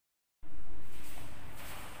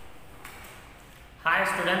Hi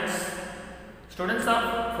students of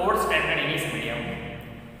 4th standard English medium.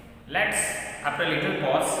 Let's, after a little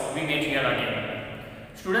pause, we meet here again.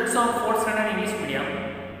 Students of 4th standard English medium,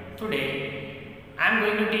 today I am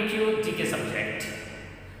going to teach you GK subject.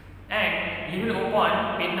 And you will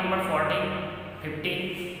open page number 14,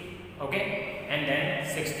 15, okay, and then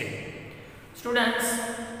 16. Students,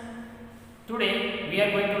 today we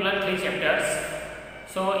are going to learn 3 chapters.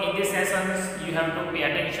 So in these sessions you have to pay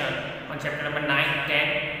attention on chapter number 9, 10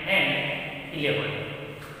 and 11.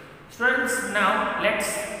 Students, now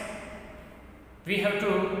we have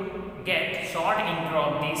to get short intro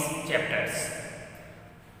of these chapters.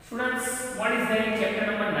 Students, what is there in chapter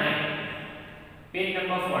number 9? Page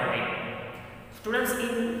number 14. Students,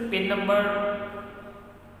 in page number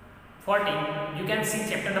 14 you can see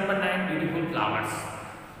chapter number 9, beautiful flowers.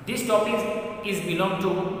 This topic is belong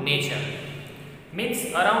to nature.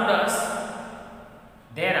 Means around us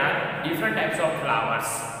there are different types of flowers,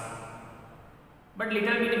 but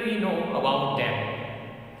little bit we know about them.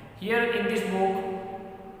 Here in this book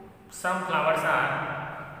some flowers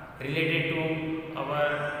are related to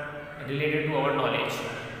our knowledge,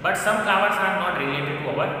 but some flowers are not related to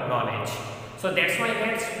our knowledge. So that's why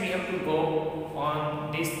we have to go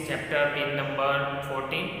on this chapter page number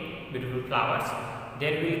 14, beautiful flowers.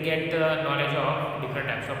 There we will get the knowledge of different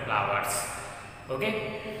types of flowers.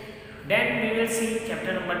 Okay, then we will see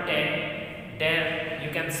chapter number 10. There you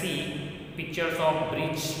can see pictures of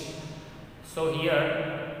bridge. So here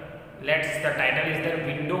the title is the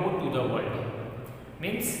window to the world.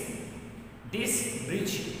 Means this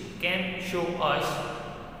bridge can show us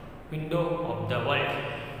window of the world.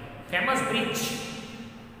 Famous bridge,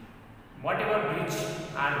 whatever bridge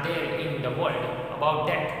are there in the world, about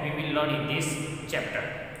that we will learn in this chapter.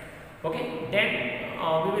 Okay, then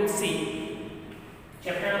we will see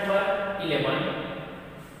chapter number 11,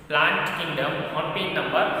 plant kingdom, on page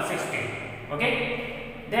number 16. Okay,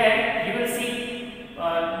 there you will see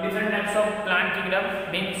different types of plant kingdom.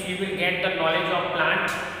 Means you will get the knowledge of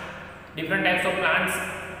plant. Different types of plants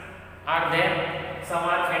are there. Some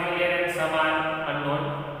are familiar and some are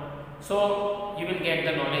unknown. So you will get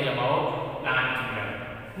the knowledge about plant kingdom.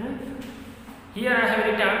 Here I have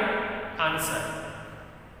written answer.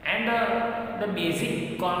 And the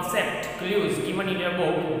basic concept clues given in your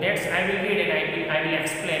book, that's I will read and I will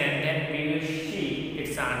explain, and then we will see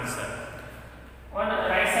its answer. On the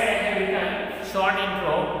right side I have written short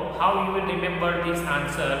intro, how you will remember this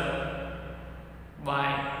answer by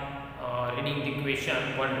reading the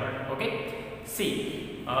question one word. Okay,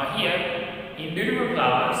 see here in beautiful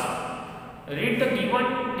flowers, read the given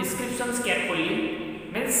descriptions carefully.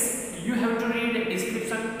 Means you have to read the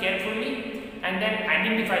description carefully and then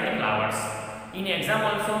identify the flowers. In exam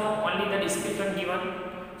also only the description given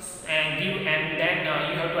and then you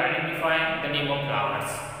have to identify the name of flowers.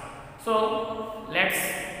 So I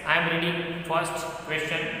am reading first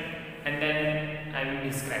question and then I will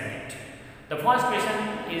describe it. The first question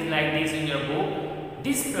is like this in your book.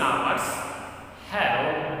 These flowers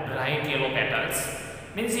have bright yellow petals.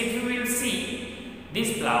 Means if you will see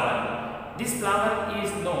this flower is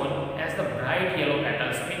known as the bright yellow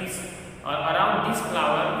petals. Means around this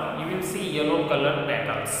flower you will see yellow colored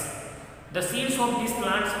petals. The seeds of these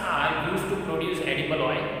plants are used to produce edible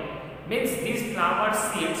oil. Means these flower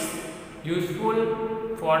seeds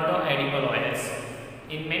useful for the edible oils.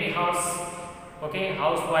 In many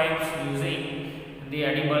housewives using the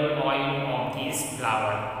edible oil of this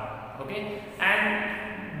flower. Okay,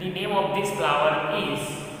 and the name of this flower is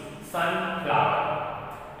sunflower.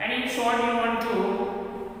 And in short you want to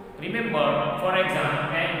remember, for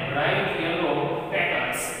example, and bright yellow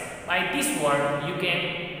petals. By this word you can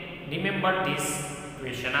remember this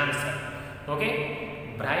question answer. Okay,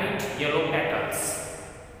 bright yellow petals.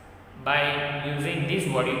 By using this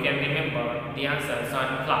word you can remember the answer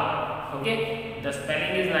sunflower. Okay, the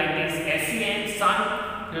spelling is like this: S-U-N,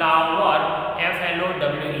 sunflower,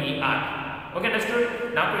 F-L-O-W-E-R. Okay,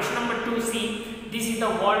 understood? Now question number 2, see, this is the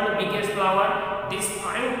world's biggest flower. This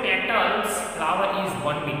 5 petals flower is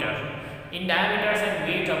 1 meter in diameter and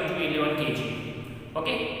weight up to 11 kg.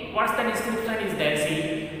 Okay, what's the description is there?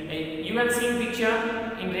 See, you can see picture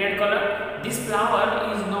in red color. This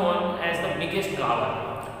flower is known as the biggest flower.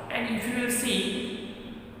 And if you will see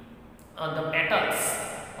the petals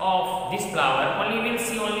of this flower, only will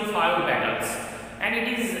see only 5 petals, and it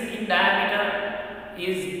is in diameter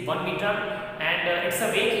is 1 meter, and its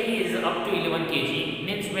weight is up to 11 kg.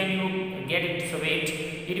 Means when you get its weight,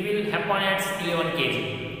 it will happen at 11 kg.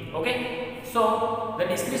 Okay, so the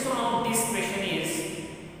description of this question is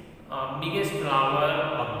biggest flower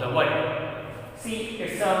of the world. See,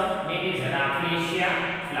 its name is Rafflesia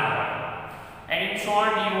flower. And in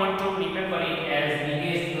short, you want to remember it as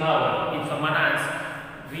biggest flower. If someone asks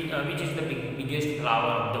which is the biggest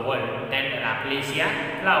flower of the world, then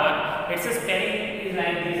Rafflesia flower. Its spelling is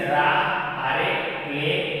like this: Ra, Are,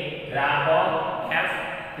 Ple, Ra, F,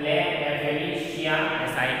 Ple, F-L-E-C-I,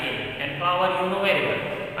 S-I-A. And flower you know very well.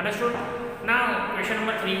 Understood? Now question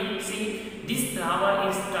number 3. See, this flower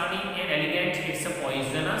is stunning and elegant. It's a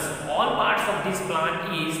poisonous. All parts of this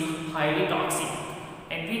plant is highly toxic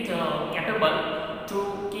and with capable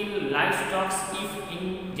to kill livestock if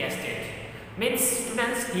ingested. Means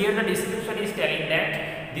students, here the description is telling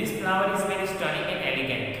that this flower is very stunning and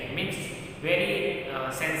elegant. Means very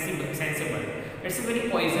sensible. It's very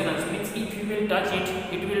poisonous. Means if you will touch it,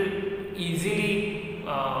 it will easily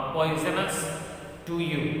poisonous to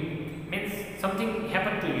you. Means something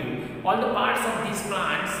happened to you. All the parts of these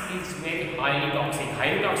plants is very highly toxic.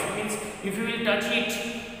 Highly toxic means if you will touch it,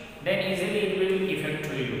 then easily it will affect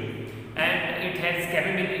to you. And it has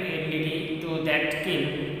capability to that kill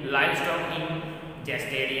livestock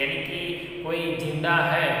ingested. यानी कि कोई जिंदा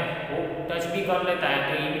है वो touch भी कर लेता है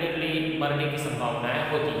तो इमीडिएटली मरने की संभावना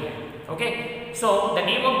होती है. Okay, so the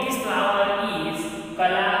name of this flower is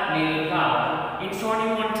Kala lily flower. In short, you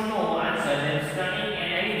want to know answer. Then stunning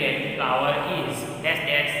and elegant flower is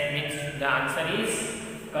dash means the answer is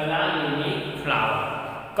Kala lily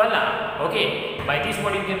flower. Kala. Okay. By this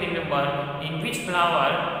what you can remember, in which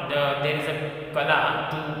flower there is a kala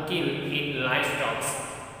to kill in livestock.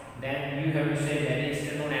 Then you have to say that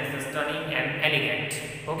is known as the stunning and elegant.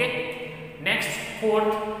 Okay. Next,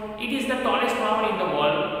 fourth, it is the tallest flower in the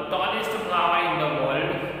world. Tallest flower in the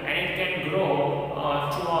world, and it can grow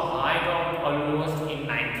to a height of almost in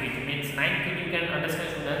 9 feet. Means 9 feet. You can understand,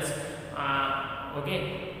 students. Okay,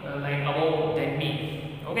 like above than me.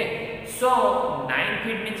 Okay, so 9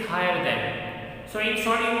 feet means higher than. So in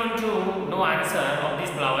short, you want to know answer of this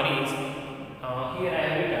flower is here I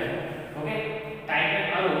have written. Okay, Titan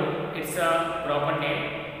Aru. It's a proper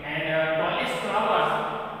name, and tallest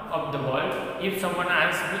flower of the world. If someone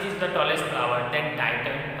asks which is the tallest flower, then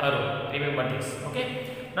Titan Aru. Remember this. Okay.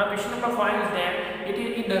 Now question number 5 is that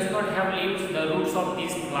it does not have leaves. The roots of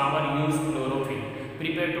this flower use chlorophyll.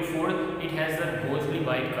 Prepared to food, it has a ghostly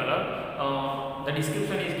white color. The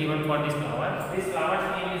description is given for this flower. This flower's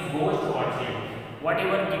name is ghost orchid.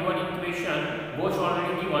 Whatever given equation, ghost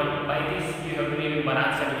already given. By this you have to remember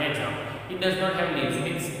answer in exam. It does not have leaves.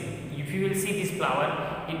 Means if you will see this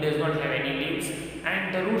flower, it does not have any leaves.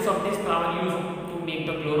 And the roots of this flower used to make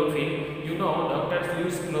the chlorophyll. You know, doctors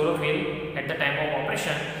use chlorophyll at the time of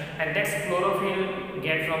operation, and that's chlorophyll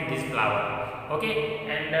get from this flower. Okay,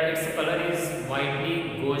 and its color is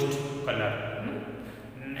whitely ghost color,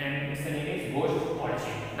 and its name is ghost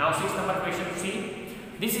orchid. Now 6th number question. See,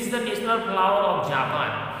 this is the national flower of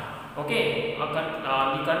Japan. Okay,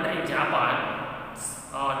 the country Japan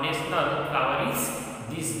national flower is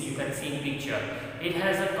this. You can see in picture. It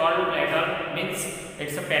has a curled petal, means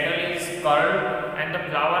its petal is curled, and the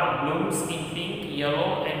flower blooms in pink,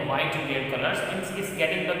 yellow, and white red colors. Means it's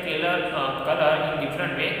getting the color in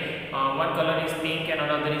different way. One color is pink and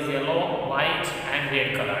another is yellow, white, and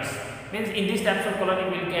red colors. Means in these types of color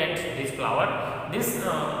you will get this flower. This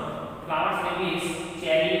flower's name is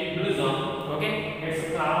cherry blossom. Okay, it's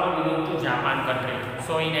a flower belong to Japan country.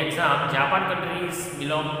 So in exam, Japan country's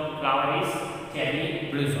flower is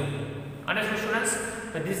cherry blossom. Understood, students?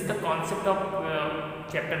 So this is the concept of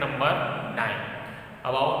chapter number 9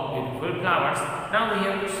 about beautiful flowers. Now we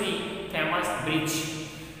have to see famous bridge.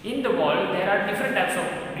 In the world, there are different types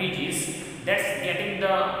of bridges that's getting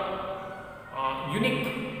the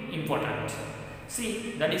unique important.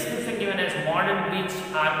 See, the description given as modern bridge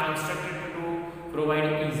are constructed to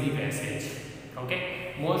provide easy passage.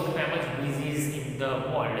 Okay, most famous bridges in the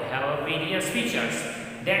world have various features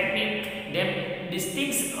that make them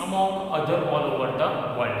distinct among other all over the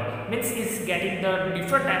world. Means it's getting the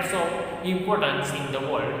different types of importance in the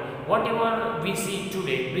world. Whatever we see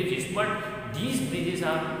today, bridges, but these bridges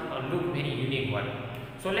are look very unique one.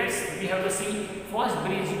 So we have to see. First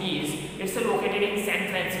bridge is it's located in San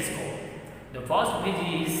Francisco. The first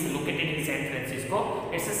bridge is located in San Francisco.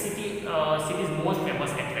 It's a city's most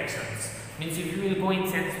famous attractions. Means if you will go in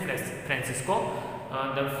San Francisco,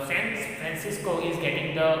 the San Francisco is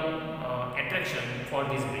getting the attraction for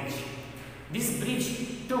this bridge. This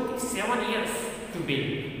bridge took 7 years to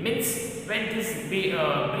build. Means when this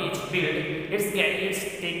bridge built, it's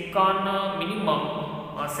taken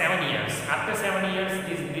minimum 7 years. After 7 years,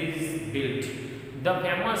 this bridge is built. The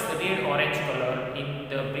famous red-orange color in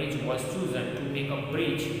the bridge was chosen to make a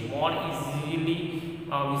bridge more easily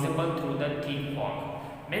visible through the thick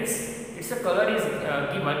fog. Means its a color is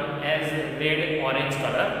given as red orange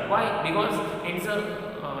color. Why? Because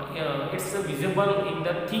it's visible in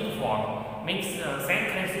the thick fog. Means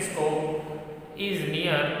San Francisco is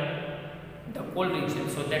near the cold region,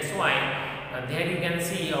 so that's why there you can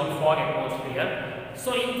see a fog atmosphere.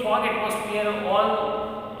 So in fog atmosphere,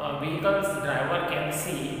 all vehicles driver can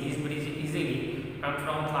see this bridge easily and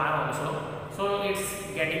from far also. So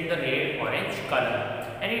it's getting the red orange color,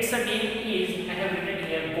 and its name is, I have written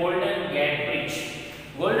here, Golden Gate Bridge.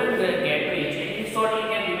 Golden Gate Bridge, in short you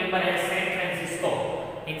can remember as San Francisco.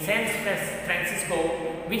 In San Francisco,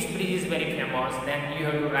 which bridge is very famous? Then you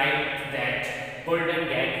have to write that Golden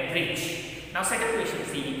Gate Bridge. Now second question,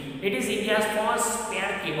 see, it is India's first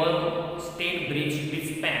spare cable stayed bridge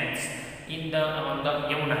which spans in on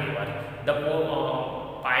the Yamuna River. The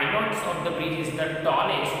pylons of the bridge is the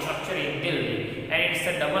tallest structure in Delhi, and it's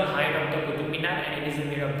the double height of the Qutub Minar, and it is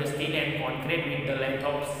made of the steel and concrete with the length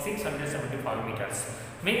of 675 meters.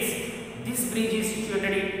 Means this bridge is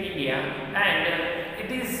situated in India, and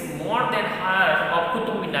it is more than higher of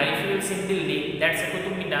Qutub Minar. If you will see Delhi, that's a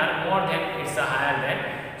Qutub Minar, more than it's a higher than.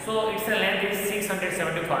 So its length is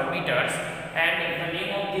 675 meters, and the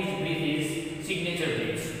name of this bridge is Signature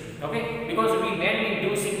Bridge. Okay, because when we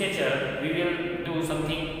do signature, we will do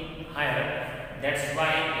something higher. That's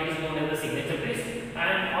why it is known as the Signature Bridge.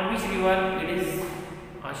 And on which river it is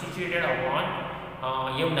situated upon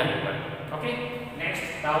Yamuna River. Okay.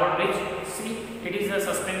 Next, Tower Bridge. See, it is a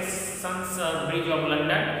suspensions bridge of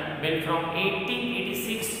London, built from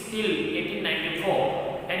 1886 till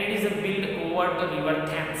 1894. And it is built over the river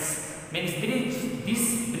Thames. Means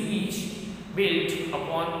this bridge built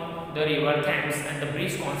upon the river Thames, and the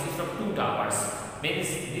bridge consists of two towers. Means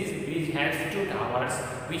this bridge has two towers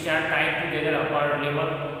which are tied together upper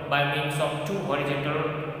level by means of two horizontal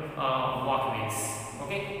walkways.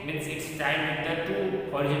 Okay, means it's tied with the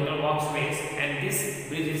two horizontal walkways, and this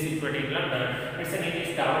bridge is situated in London. Its name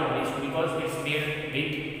is Tower Bridge because it's made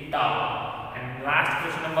with tower. Last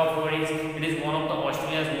question number 4 is, it is one of the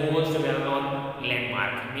Australia's most well-known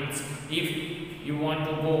landmark. Means if you want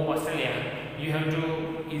to go Australia, you have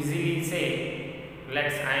to easily say,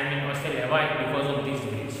 I am in Australia. Why? Because of this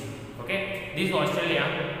bridge. Okay, this Australia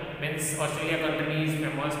means Australia country is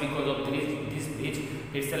famous because of this bridge.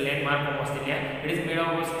 It's a landmark of Australia. It is made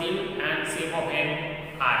of steel and shape of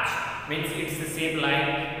an arch. Means it's the shape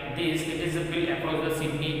like this. It is built across the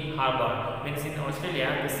Sydney Harbour. Means in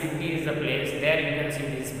Australia, the Sydney is the place. There you can see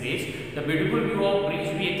this bridge. The beautiful view of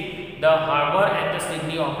bridge with the harbour and the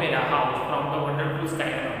Sydney Opera House from the wonderful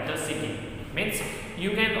skyline of the city. Means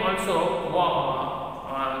you can also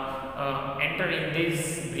enter in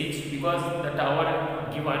this bridge because the tower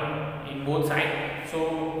given in both sides.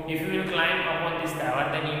 So if you will climb upon this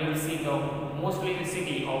tower, then you will see the mostly the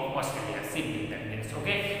city of Australia, Sydney. That means,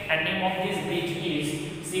 okay. And name of this bridge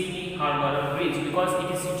is Sydney Harbour Bridge because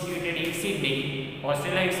it is situated in Sydney.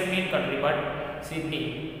 Australia is a main country, but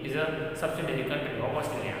Sydney is a subsidiary country of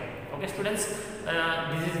Australia. Okay, students.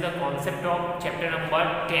 This is the concept of chapter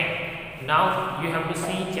number 10. Now you have to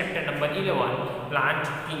see chapter number 11, Plant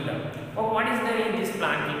Kingdom. Oh, what is there in this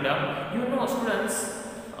plant kingdom? You know, students,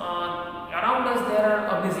 around us there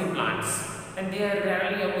are amazing plants, and they are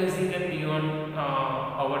really amazing and beyond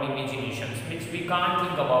our imaginations. Means we can't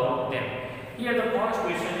think about them. Here the first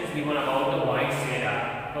question is given about the white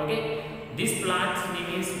cedar. Okay, this plant's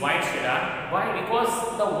name is white cedar. Why?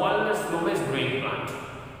 Because the world's slowest growing plant.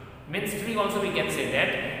 Means tree also we can say that,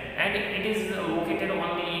 and it is located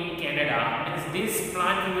only in Canada. Means this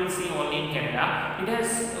plant you will see only in Canada. It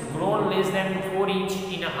has grown less than 4 inches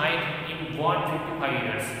in height in 155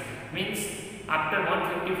 years. Means after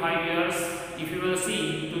 155 years, if you will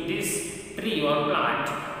see to this tree or plant,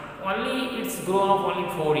 only it's grow up only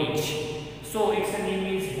 4 inches. So its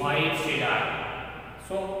name is white cedar.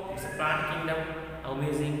 So it's a plant kingdom,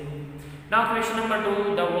 amazing. Now question number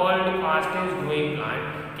 2, the world fastest growing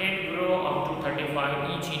plant can grow up to 35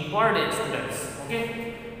 inch in per day, students.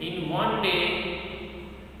 Okay, in one day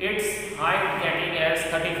its height getting as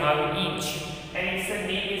 35 inch, and its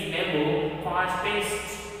name is bamboo,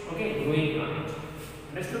 fastest growing plant.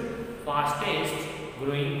 Understood? Fastest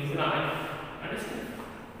growing plant. Understood?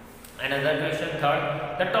 Another question,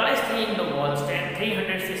 third, the tallest tree in the world stands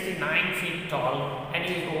 369 feet tall and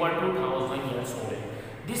is over 2000 years old.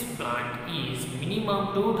 This plant is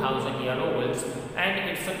minimum 2000 years old, and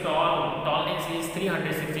its tallness is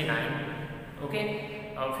 369 feet.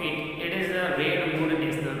 It is a Redwood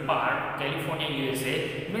National Park, California,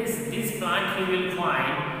 USA. Means this plant you will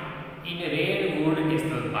find in Redwood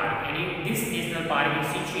National Park, and this national park is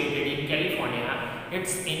situated in California,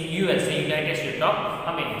 It's in USA, United States of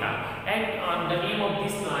America, and the name of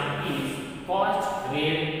this plant is coast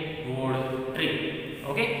redwood tree.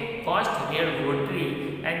 Okay, coast redwood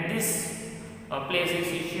tree, and this place is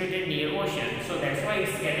situated near ocean, so that's why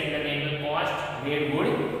it's getting the name coast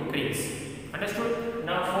redwood trees. Understood?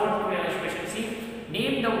 Now fourth question, see,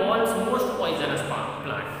 name the world's most poisonous plant.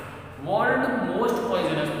 World most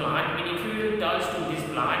poisonous plant, I mean if you will touch to this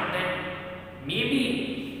plant, then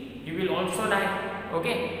maybe you will also die.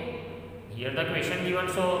 Okay, here the question given,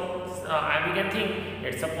 so we can think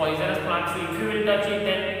it's a poisonous plant, so if you will touch it,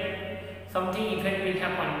 then something effect will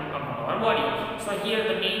happen on our body. So here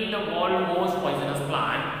the name the world most poisonous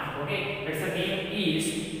plant. Okay, its name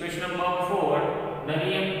is question number 4,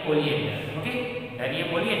 Nerium oleander. Okay,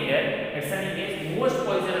 Nerium oleander, its name is most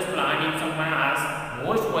poisonous plant. If someone asks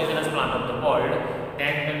most poisonous plant of the world,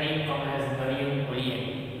 then the name comes as Nerium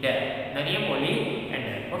oleander. Nerium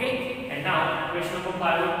oleander. Okay, and now question number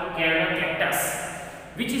 5, Kerala cactus.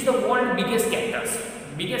 Which is the world's biggest cactus?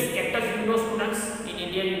 Biggest cactus, you know students, in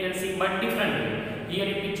India you can see, but differently. Here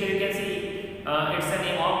in picture you can see it's the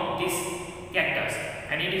name of this cactus,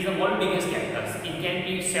 and it is the world's biggest cactus. It can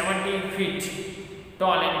be 70 feet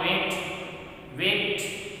tall and weight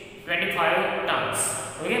 25 tons.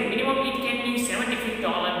 Okay, minimum it can be 70 feet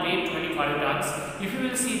tall and weight 25 tons. If you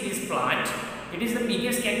will see this plant, it is the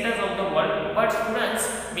biggest cactus of the world, but students,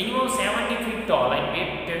 minimum 70 feet tall and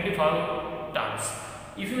weight 25 tons.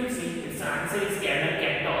 If you will see, its answer is Kerala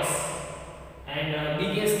cactus, and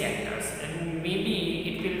biggest cactus, and maybe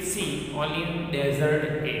it will see only in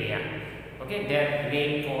desert area. Okay, there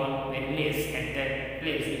rainfall and less at that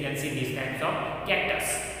place we can see these types of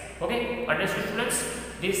cactus. Okay, understood students?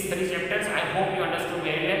 These 3 chapters I hope you understood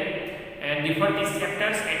very well, and refer these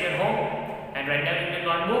chapters at your home and write down in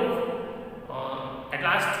your notebook. At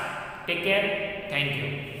last, take care. Thank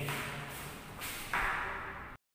you.